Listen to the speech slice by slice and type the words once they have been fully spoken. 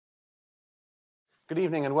Good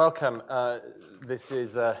evening and welcome. This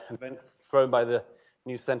is an event thrown by the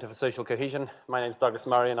New Centre for Social Cohesion. My name is Douglas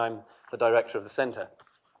Murray and I'm the director of the centre.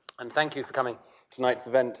 And thank you for coming to tonight's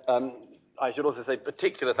event. I should also say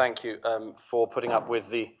particular thank you for putting up with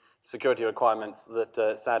the security requirements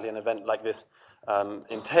that sadly an event like this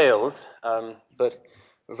entails. But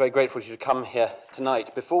we're very grateful you should come here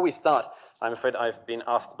tonight. Before we start, I'm afraid I've been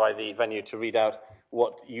asked by the venue to read out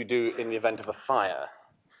what you do in the event of a fire.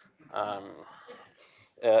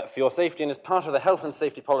 For your safety and as part of the health and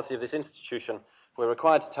safety policy of this institution, we're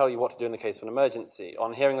required to tell you what to do in the case of an emergency.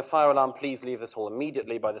 On hearing a fire alarm, please leave this hall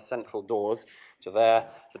immediately by the central doors, which are there,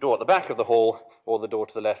 the door at the back of the hall, or the door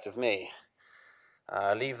to the left of me.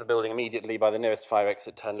 Leave the building immediately by the nearest fire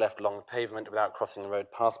exit, turn left along the pavement without crossing the road,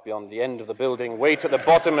 pass beyond the end of the building, wait at the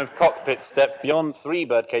bottom of cockpit steps, beyond 3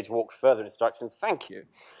 birdcage, walk further instructions. Thank you.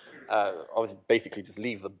 Obviously, basically just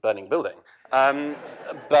leave the burning building.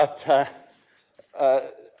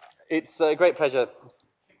 It's a great pleasure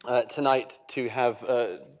tonight to have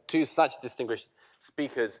two such distinguished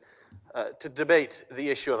speakers to debate the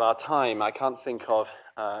issue of our time. I can't think of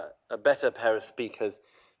a better pair of speakers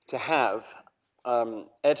to have.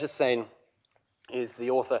 Ed Husain is the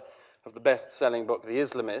author of the best-selling book, The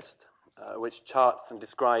Islamist, which charts and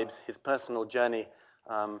describes his personal journey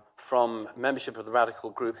from membership of the radical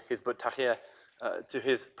group Hizb ut-Tahrir to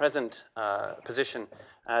his present position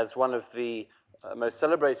as one of the most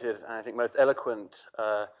celebrated and I think most eloquent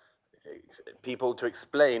people to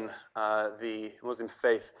explain the Muslim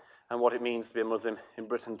faith and what it means to be a Muslim in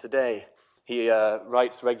Britain today. He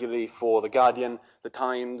writes regularly for The Guardian, The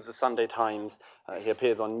Times, The Sunday Times. He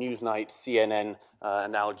appears on Newsnight, CNN,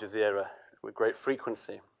 and Al Jazeera with great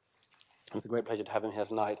frequency. It's a great pleasure to have him here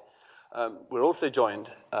tonight. We're also joined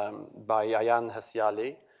by Ayaan Hirsi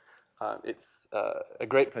Ali. It's a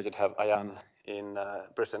great pleasure to have Ayaan in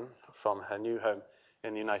Britain from her new home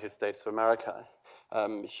in the United States of America.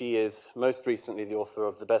 She is most recently the author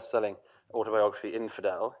of the best-selling autobiography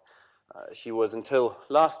Infidel. She was until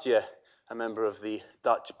last year a member of the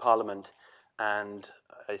Dutch Parliament and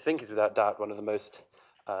I think is without doubt one of the most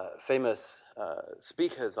famous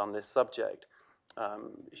speakers on this subject.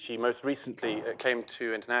 She most recently came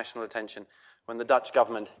to international attention when the Dutch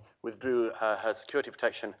government withdrew her security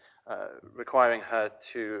protection, requiring her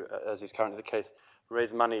to, as is currently the case,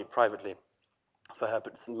 raise money privately for her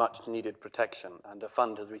much-needed protection. And a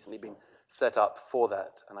fund has recently been set up for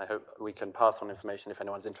that, and I hope we can pass on information if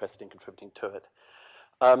anyone's interested in contributing to it.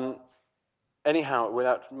 Anyhow,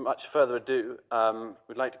 without much further ado,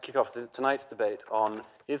 we'd like to kick off tonight's debate on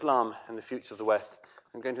Islam and the future of the West.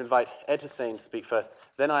 I'm going to invite Ed Husain to speak first,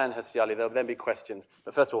 then Ayaan Hirsi Ali. There'll then be questions.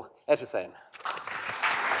 But first of all, Ed Husain.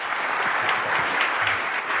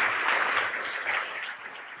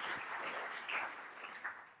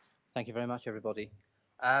 Thank you very much, everybody.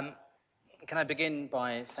 Can I begin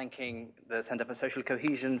by thanking the Centre for Social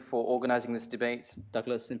Cohesion for organizing this debate,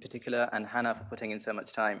 Douglas in particular, and Hannah for putting in so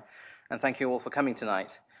much time. And thank you all for coming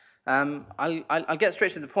tonight. I'll get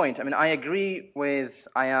straight to the point. I mean, I agree with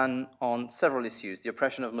Ayaan on several issues: the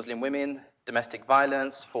oppression of Muslim women, domestic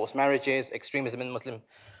violence, forced marriages, extremism in Muslim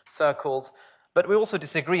circles. But we also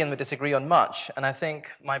disagree, and we disagree on much. And I think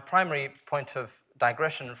my primary point of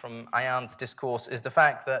digression from Ayaan's discourse is the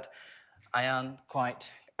fact that Ayaan quite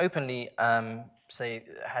openly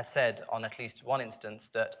has said on at least one instance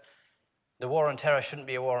that the war on terror shouldn't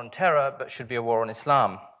be a war on terror, but should be a war on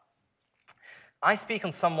Islam. I speak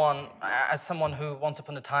as someone who once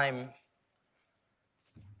upon a time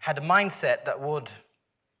had a mindset that would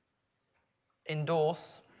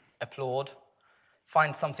endorse, applaud,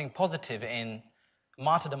 find something positive in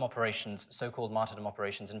martyrdom operations, so-called martyrdom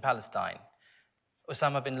operations in Palestine.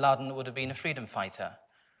 Osama bin Laden would have been a freedom fighter.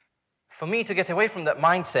 For me to get away from that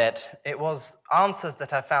mindset, it was answers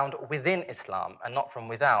that I found within Islam and not from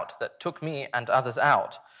without that took me and others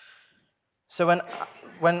out. So when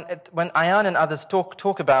Ayaan and others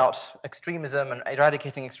talk about extremism and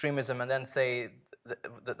eradicating extremism and then say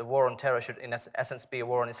that the war on terror should in essence be a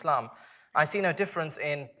war on Islam, I see no difference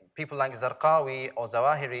in people like Zarqawi or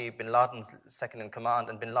Zawahiri, bin Laden's second in command,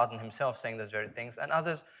 and bin Laden himself saying those very things, and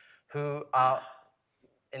others who are,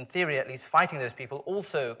 in theory at least, fighting those people,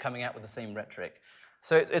 also coming out with the same rhetoric.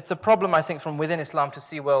 So it's a problem, I think, from within Islam to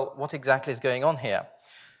see, well, what exactly is going on here.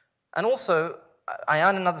 And also,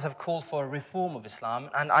 Ayaan and others have called for a reform of Islam,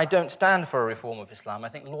 and I don't stand for a reform of Islam. I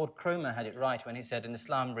think Lord Cromer had it right when he said, "In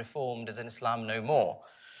Islam reformed is in Islam no more."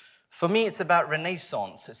 For me, it's about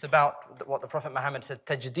renaissance. It's about what the Prophet Muhammad said,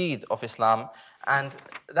 tajdeed of Islam, and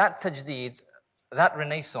that tajdeed, that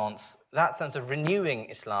renaissance, that sense of renewing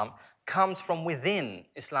Islam comes from within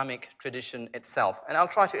Islamic tradition itself. And I'll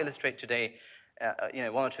try to illustrate today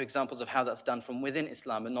one or two examples of how that's done from within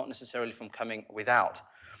Islam and not necessarily from coming without.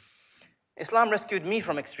 Islam rescued me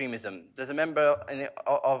from extremism. There's a member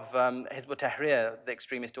of Hizb ut-Tahrir, the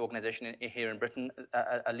extremist organization here in Britain,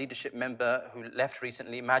 a leadership member who left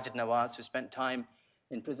recently, Majid Nawaz, who spent time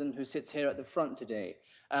in prison, who sits here at the front today.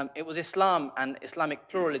 It was Islam and Islamic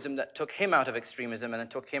pluralism that took him out of extremism and then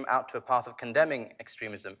took him out to a path of condemning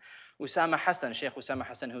extremism. Sheikh Usama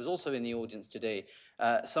Hassan, who is also in the audience today,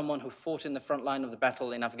 someone who fought in the front line of the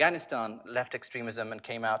battle in Afghanistan, left extremism and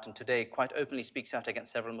came out and today quite openly speaks out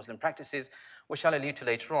against several Muslim practices, which I'll allude to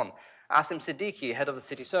later on. Asim Siddiqui, head of the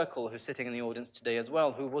City Circle, who's sitting in the audience today as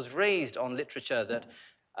well, who was raised on literature that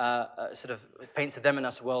sort of paints a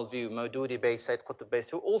Demonist worldview, Maududi-based, Sayyid Qutb-based,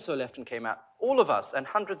 who also left and came out. All of us and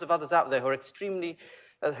hundreds of others out there who are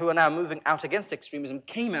who are now moving out against extremism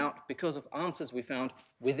came out because of answers we found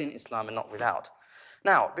within Islam and not without.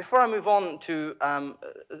 Now, before I move on to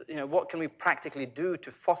what can we practically do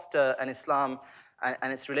to foster an Islam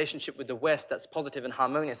and its relationship with the West that's positive and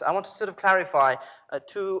harmonious, I want to sort of clarify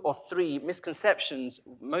 2 or 3 misconceptions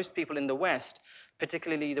most people in the West,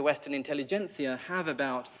 particularly the Western intelligentsia, have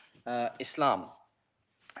about Islam.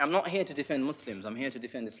 I'm not here to defend Muslims, I'm here to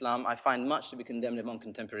defend Islam. I find much to be condemned among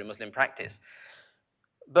contemporary Muslim practice.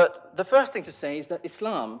 But the first thing to say is that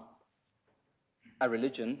Islam, a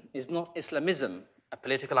religion, is not Islamism, a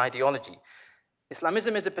political ideology.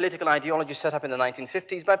 Islamism is a political ideology set up in the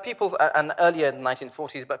 1950s by people, and earlier in the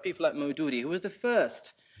 1940s, by people like Maududi, who was the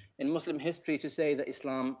first in Muslim history to say that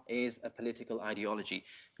Islam is a political ideology.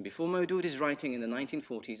 And before Maududi's writing in the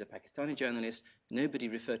 1940s, a Pakistani journalist, nobody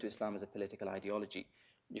referred to Islam as a political ideology.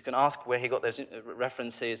 You can ask where he got those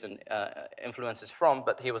references and influences from,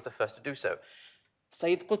 but he was the first to do so.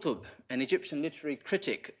 Sayyid Qutb, an Egyptian literary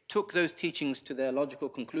critic, took those teachings to their logical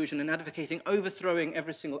conclusion and advocating overthrowing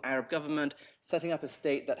every single Arab government, setting up a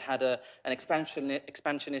state that had an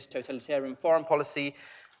expansionist totalitarian foreign policy,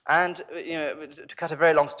 and to cut a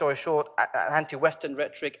very long story short, anti-Western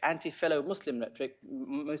rhetoric, anti-fellow Muslim rhetoric.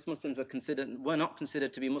 Most Muslims were not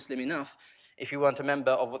considered to be Muslim enough if you weren't a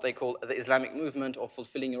member of what they call the Islamic movement or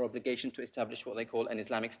fulfilling your obligation to establish what they call an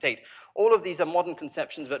Islamic state. All of these are modern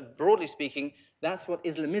conceptions, but broadly speaking, that's what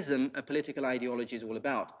Islamism, a political ideology, is all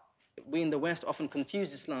about. We in the West often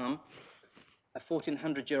confuse Islam, a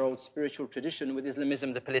 1400-year-old spiritual tradition, with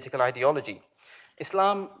Islamism, the political ideology.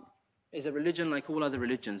 Islam is a religion like all other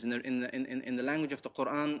religions. In the language of the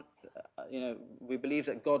Quran, we believe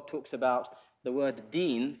that God talks about the word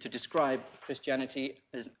deen to describe Christianity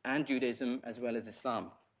and Judaism as well as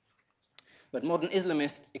Islam. But modern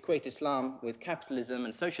Islamists equate Islam with capitalism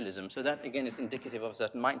and socialism, so that again is indicative of a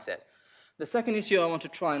certain mindset. The second issue I want to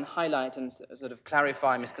try and highlight and sort of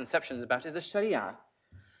clarify misconceptions about is the Sharia.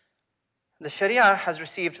 The Sharia has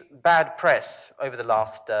received bad press over the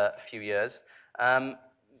last few years,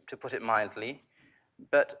 to put it mildly,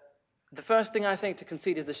 but the first thing I think to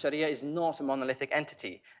concede is the Sharia is not a monolithic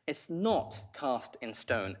entity. It's not cast in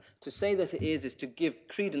stone. To say that it is to give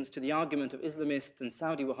credence to the argument of Islamists and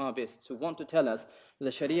Saudi Wahhabists who want to tell us that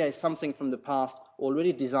the Sharia is something from the past,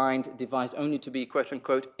 already designed, devised only to be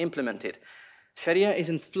quote-unquote implemented. Sharia is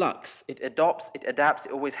in flux. It adopts, it adapts,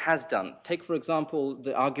 it always has done. Take, for example,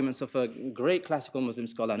 the arguments of a great classical Muslim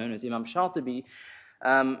scholar known as Imam Shatibi.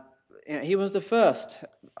 He was the first,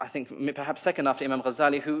 I think perhaps second after Imam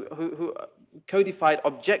Ghazali, who codified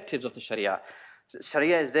objectives of the Sharia.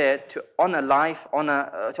 Sharia is there to honor life,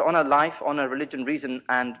 honor religion, reason,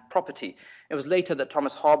 and property. It was later that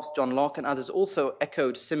Thomas Hobbes, John Locke, and others also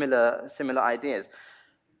echoed similar ideas.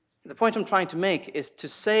 The point I'm trying to make is to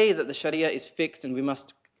say that the Sharia is fixed and we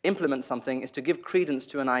must implement something is to give credence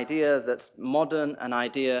to an idea that's modern, an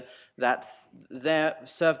idea that's there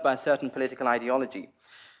served by a certain political ideology.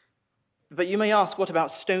 But you may ask, what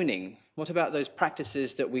about stoning? What about those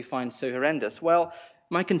practices that we find so horrendous? Well,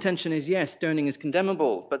 my contention is yes, stoning is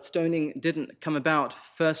condemnable, but stoning didn't come about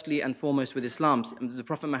firstly and foremost with Islam. The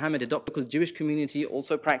Prophet Muhammad adopted the Jewish community,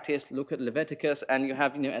 also practiced. Look at Leviticus, and you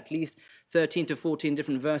have at least 13 to 14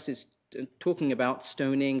 different verses talking about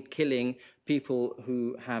stoning, killing people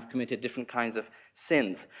who have committed different kinds of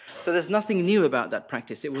sins. So there's nothing new about that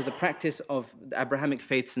practice. It was a practice of the Abrahamic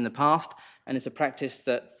faiths in the past, and it's a practice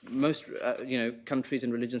that most countries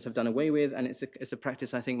and religions have done away with, and it's a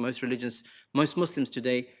practice I think most Muslims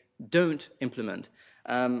today don't implement.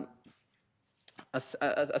 A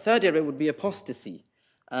third area would be apostasy.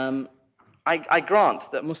 I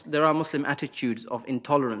grant that there are Muslim attitudes of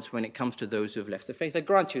intolerance when it comes to those who have left the faith. I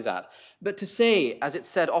grant you that. But to say, as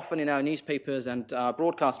it's said often in our newspapers and our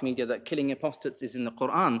broadcast media, that killing apostates is in the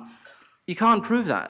Quran, you can't prove that.